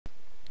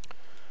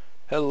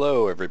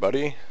Hello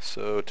everybody.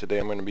 So today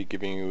I'm going to be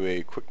giving you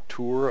a quick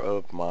tour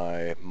of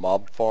my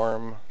mob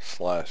farm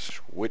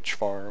slash witch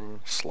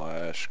farm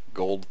slash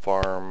gold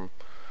farm.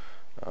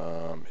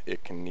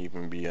 It can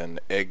even be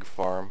an egg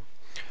farm.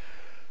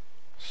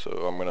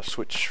 So I'm going to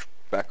switch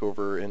back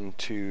over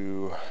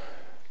into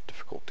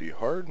difficulty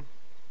hard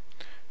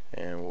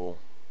and we'll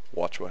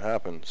watch what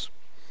happens.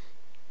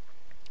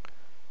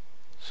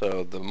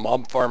 So the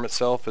mob farm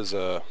itself is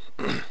a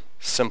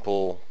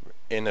simple,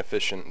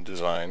 inefficient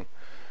design.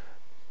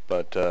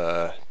 But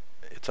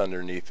it's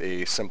underneath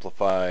a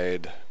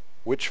simplified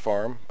witch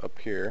farm up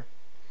here,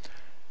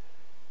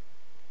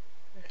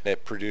 and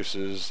it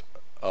produces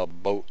a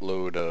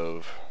boatload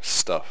of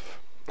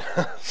stuff.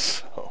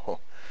 So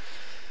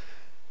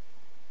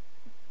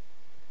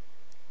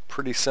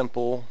pretty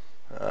simple.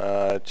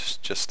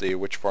 Just a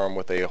witch farm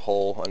with a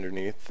hole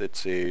underneath.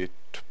 It's a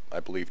I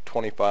believe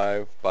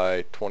 25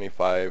 by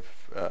 25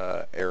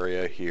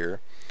 area here,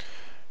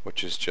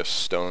 which is just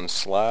stone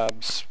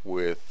slabs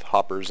with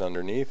hoppers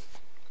underneath.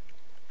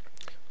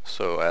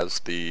 So as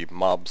the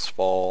mobs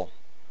fall,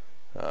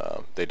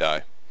 they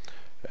die.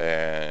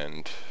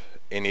 And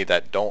any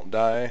that don't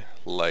die,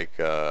 like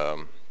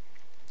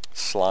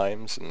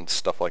slimes and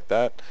stuff like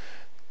that,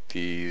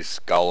 these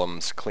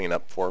golems clean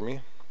up for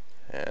me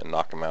and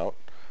knock them out,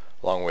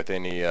 along with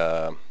any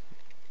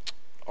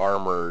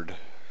armored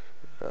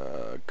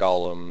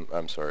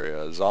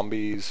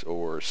zombies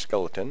or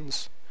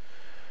skeletons.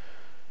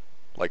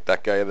 Like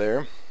that guy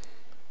there,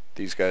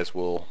 these guys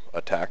will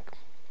attack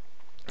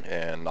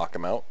and knock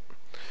him out.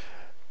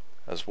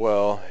 As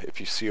well, if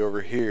you see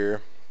over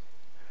here,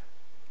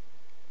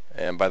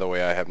 and by the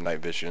way I have night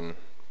vision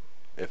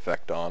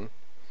effect on,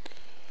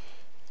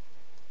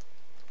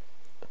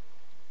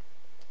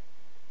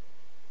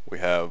 we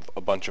have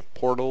a bunch of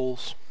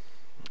portals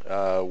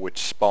which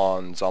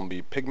spawn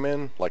zombie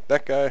pigmen like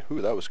that guy.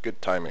 Ooh, that was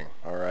good timing.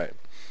 Alright.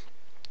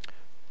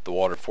 The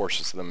water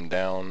forces them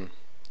down,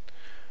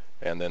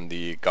 and then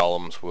the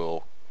golems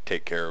will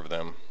take care of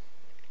them.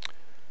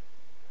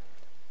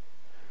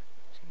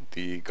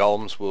 The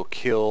golems will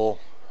kill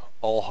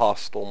all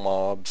hostile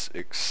mobs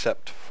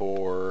except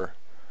for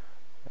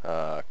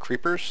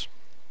creepers,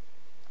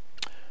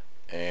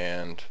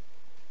 and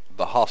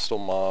the hostile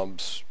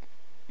mobs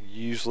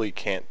usually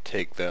can't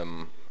take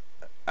them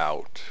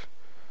out,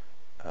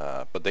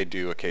 but they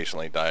do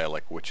occasionally die.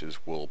 Like witches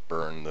will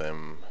burn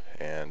them,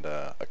 and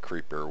a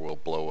creeper will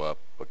blow up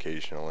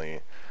occasionally.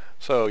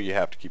 So you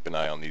have to keep an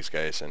eye on these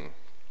guys and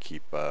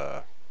keep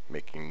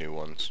making new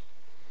ones.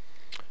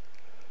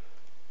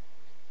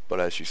 But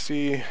as you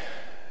see,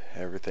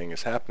 everything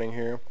is happening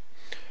here.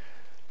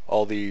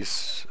 All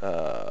these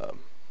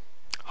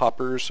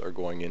hoppers are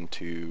going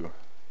into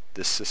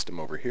this system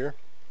over here,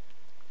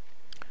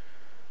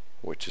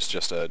 which is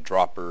just a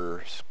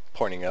dropper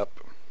pointing up.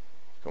 You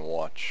can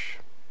watch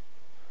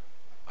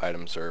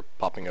items are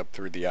popping up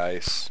through the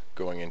ice,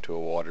 going into a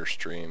water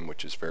stream,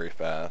 which is very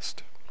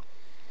fast.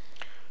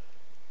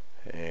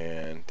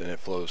 And then it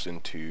flows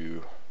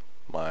into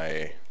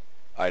my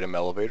item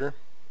elevator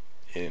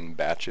in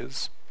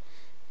batches.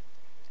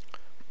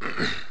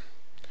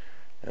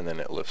 And then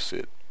it lifts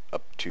it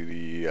up to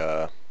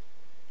the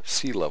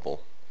sea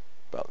level,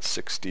 about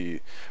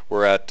 60.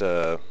 We're at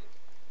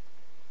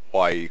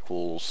y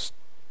equals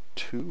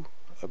 2,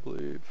 I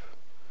believe.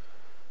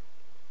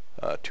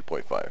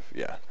 2.5,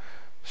 yeah.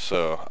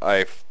 So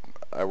I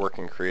work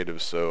in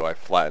creative, so I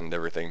flattened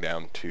everything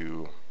down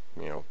to,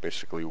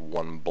 basically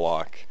one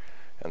block,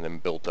 and then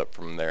built up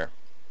from there.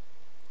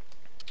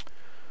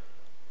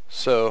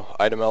 So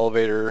item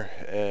elevator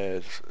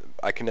is,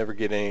 I can never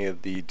get any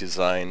of the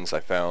designs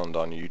I found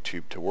on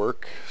YouTube to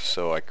work,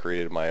 so I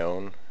created my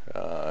own.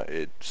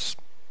 It's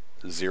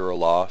zero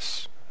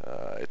loss,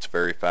 it's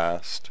very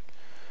fast,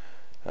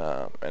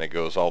 and it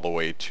goes all the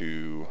way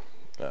to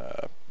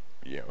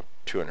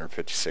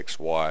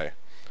 256Y,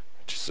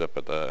 which is up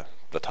at the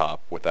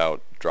top,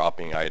 without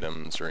dropping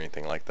items or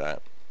anything like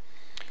that.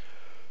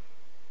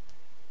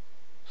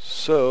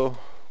 So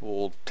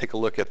we'll take a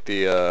look at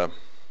the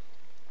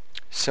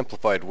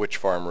simplified witch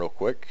farm real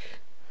quick.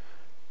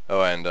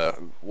 Oh, and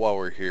while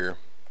we're here,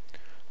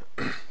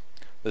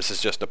 this is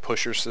just a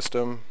pusher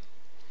system.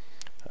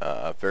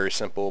 Very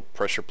simple.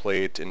 Pressure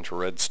plate into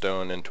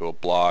redstone into a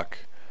block.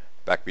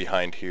 Back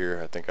behind here,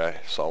 I think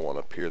I saw one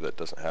up here that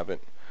doesn't have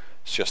it.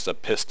 It's just a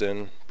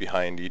piston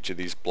behind each of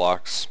these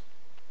blocks.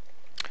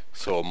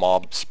 So a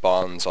mob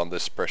spawns on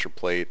this pressure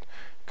plate,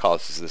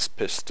 causes this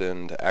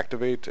piston to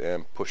activate,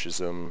 and pushes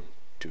them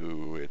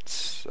to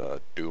its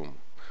doom.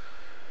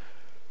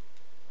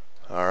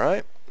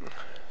 Alright,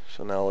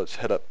 so now let's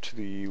head up to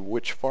the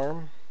witch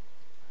farm,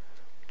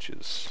 which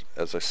is,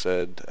 as I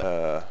said,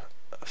 a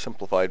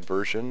simplified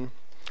version.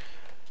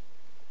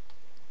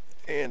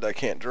 And I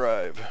can't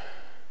drive.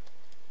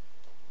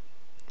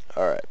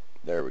 Alright,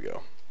 there we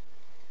go.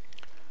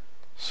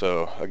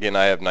 So again,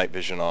 I have night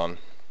vision on,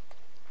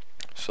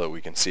 so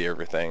we can see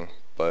everything,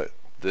 but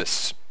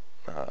this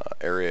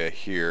area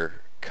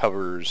here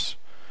covers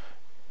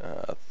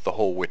the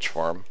whole witch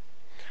farm.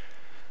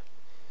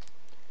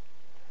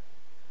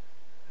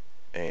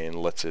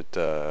 and lets it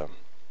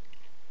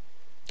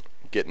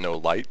get no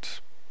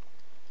light.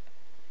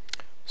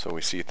 So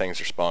we see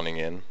things are spawning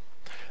in.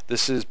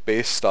 This is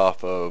based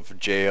off of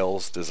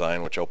JL's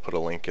design, which I'll put a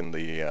link in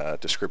the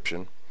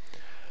description.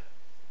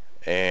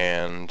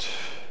 And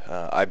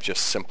I've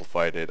just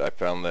simplified it. I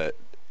found that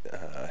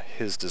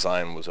his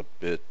design was a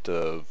bit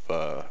of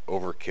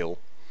overkill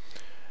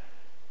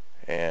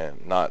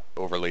and not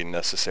overly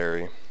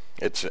necessary.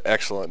 It's an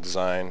excellent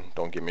design,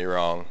 don't get me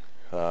wrong,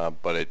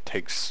 but it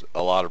takes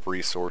a lot of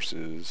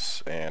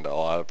resources and a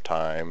lot of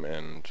time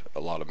and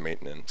a lot of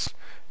maintenance.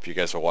 If you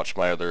guys have watched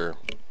my other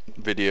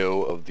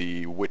video of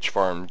the Witch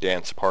Farm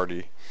dance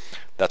party,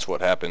 that's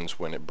what happens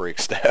when it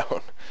breaks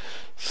down.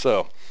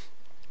 So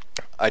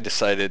I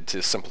decided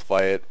to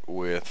simplify it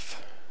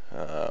with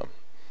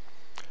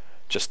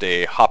just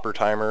a hopper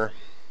timer.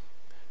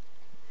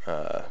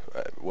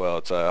 Well,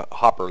 it's a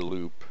hopper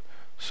loop,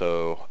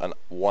 so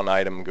one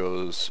item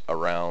goes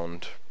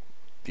around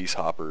these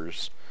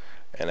hoppers,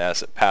 and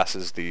as it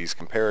passes these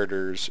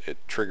comparators, it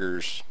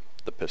triggers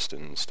the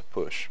pistons to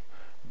push.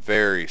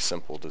 Very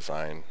simple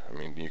design. I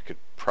mean, you could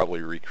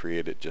probably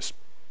recreate it just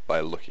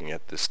by looking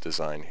at this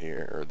design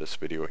here, or this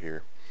video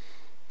here.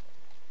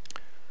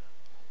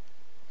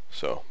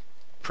 So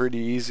pretty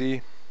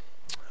easy.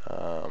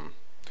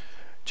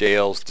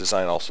 JL's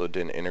design also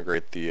didn't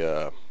integrate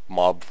the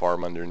mob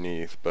farm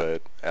underneath,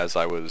 but as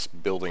I was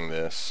building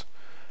this,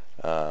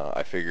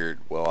 I figured,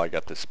 well, I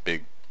got this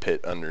big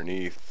pit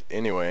underneath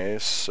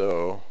anyways,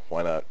 so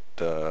why not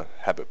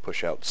have it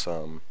push out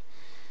some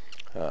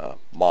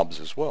mobs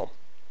as well.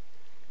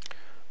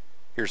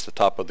 Here's the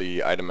top of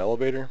the item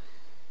elevator.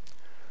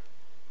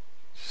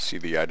 See,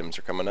 the items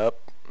are coming up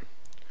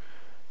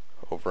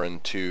over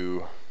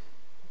into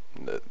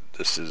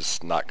this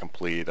is not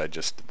complete. I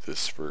just did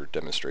this for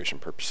demonstration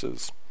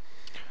purposes.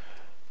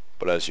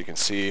 But as you can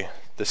see,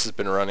 this has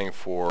been running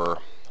for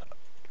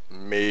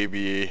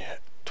maybe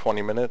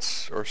 20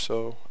 minutes or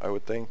so, I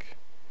would think.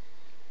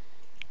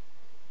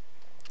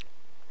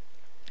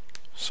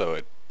 So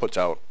it puts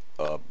out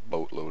a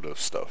boatload of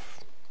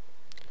stuff.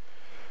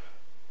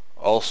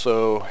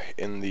 Also,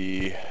 in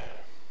the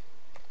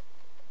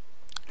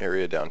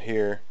area down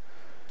here,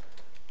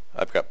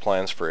 I've got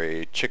plans for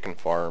a chicken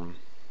farm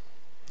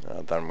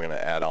that I'm going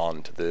to add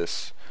on to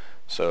this.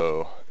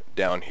 So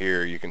down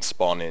here you can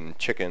spawn in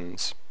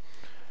chickens,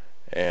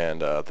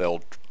 and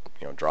they'll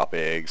drop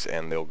eggs,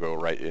 and they'll go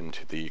right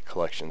into the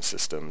collection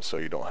system, so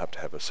you don't have to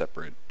have a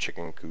separate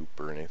chicken coop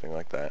or anything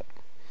like that.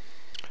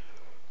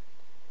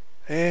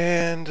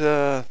 And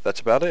that's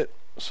about it.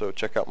 So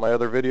check out my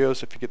other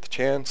videos if you get the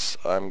chance.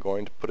 I'm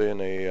going to put in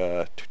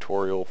a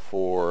tutorial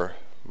for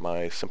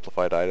my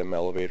simplified item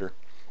elevator,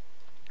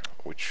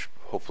 which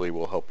hopefully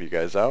will help you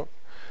guys out.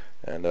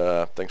 And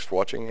thanks for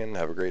watching, and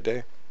have a great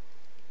day.